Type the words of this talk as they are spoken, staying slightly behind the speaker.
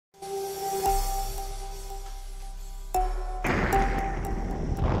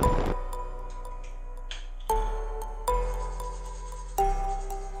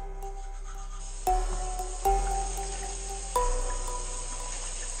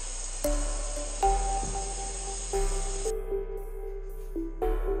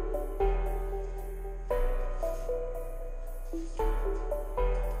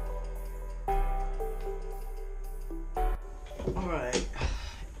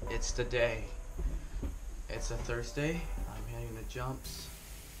It's the day. It's a Thursday. I'm hitting the jumps.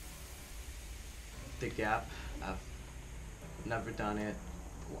 The gap. I've never done it.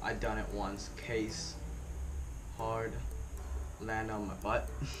 I done it once. Case. Hard. Land on my butt.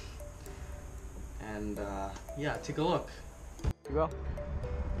 And yeah, take a look. You go.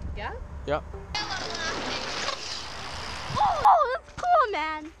 Yeah? Yep. Oh, that's cool,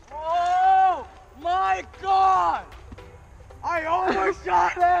 man. Oh my god! I almost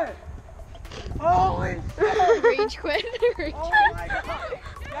shot it! Holy shit! Rage quit. Rage Oh my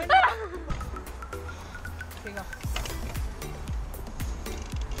god! Here you go.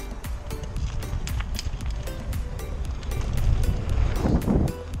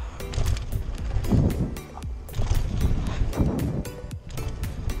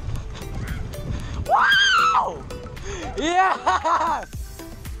 Wow! Yes!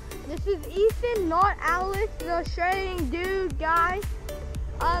 This is Ethan, not Alex, the Australian dude, guys.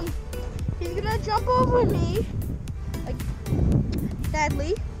 He's gonna jump over me, like,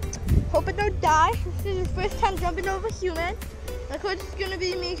 sadly. Hope I don't die. This is his first time jumping over a human. Of course, it's gonna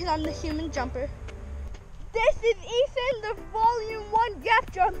be me because I'm the human jumper. This is Ethan, the Volume 1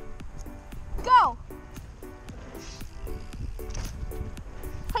 gap jump. Go!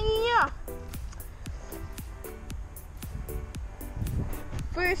 Hiya!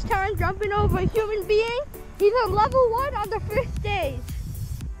 First time jumping over a human being. He's on level 1 on the first stage.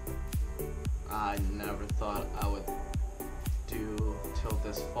 I never thought I would do till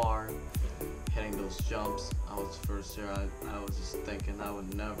this far, hitting those jumps. I was first year. I was just thinking I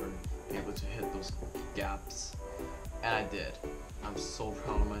would never be able to hit those gaps, and I did. I'm so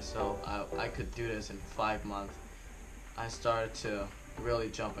proud of myself. I could do this in 5 months. I started to really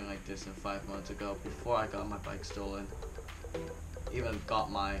jumping like this in 5 months ago before I got my bike stolen. Even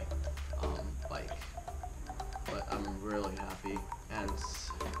got my bike, but I'm really happy. And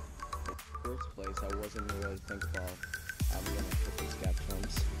first place, I wasn't really thinking about I'm gonna hit these gap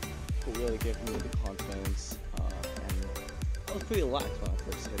jumps. It really gave me the confidence, and I was pretty relaxed when I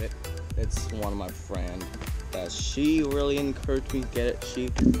first hit it. It's one of my friends that she really encouraged me to get it.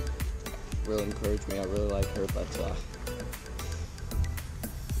 She really encouraged me. I really like her, but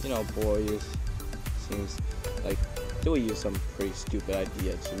you know, boys seems like they will use some pretty stupid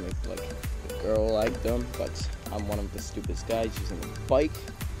idea to make like a girl like them, but I'm one of the stupidest guys using a bike,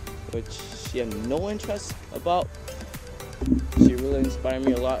 which she had no interest about. She really inspired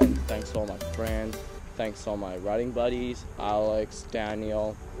me a lot, and thanks to all my friends, thanks to all my riding buddies, Alex,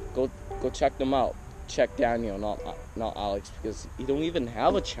 Daniel. Go check them out. Check Daniel, not Alex, because he don't even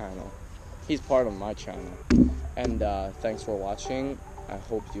have a channel. He's part of my channel. And thanks for watching. I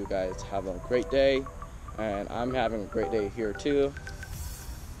hope you guys have a great day. And I'm having a great day here too.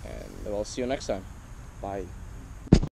 And I'll see you next time. Bye.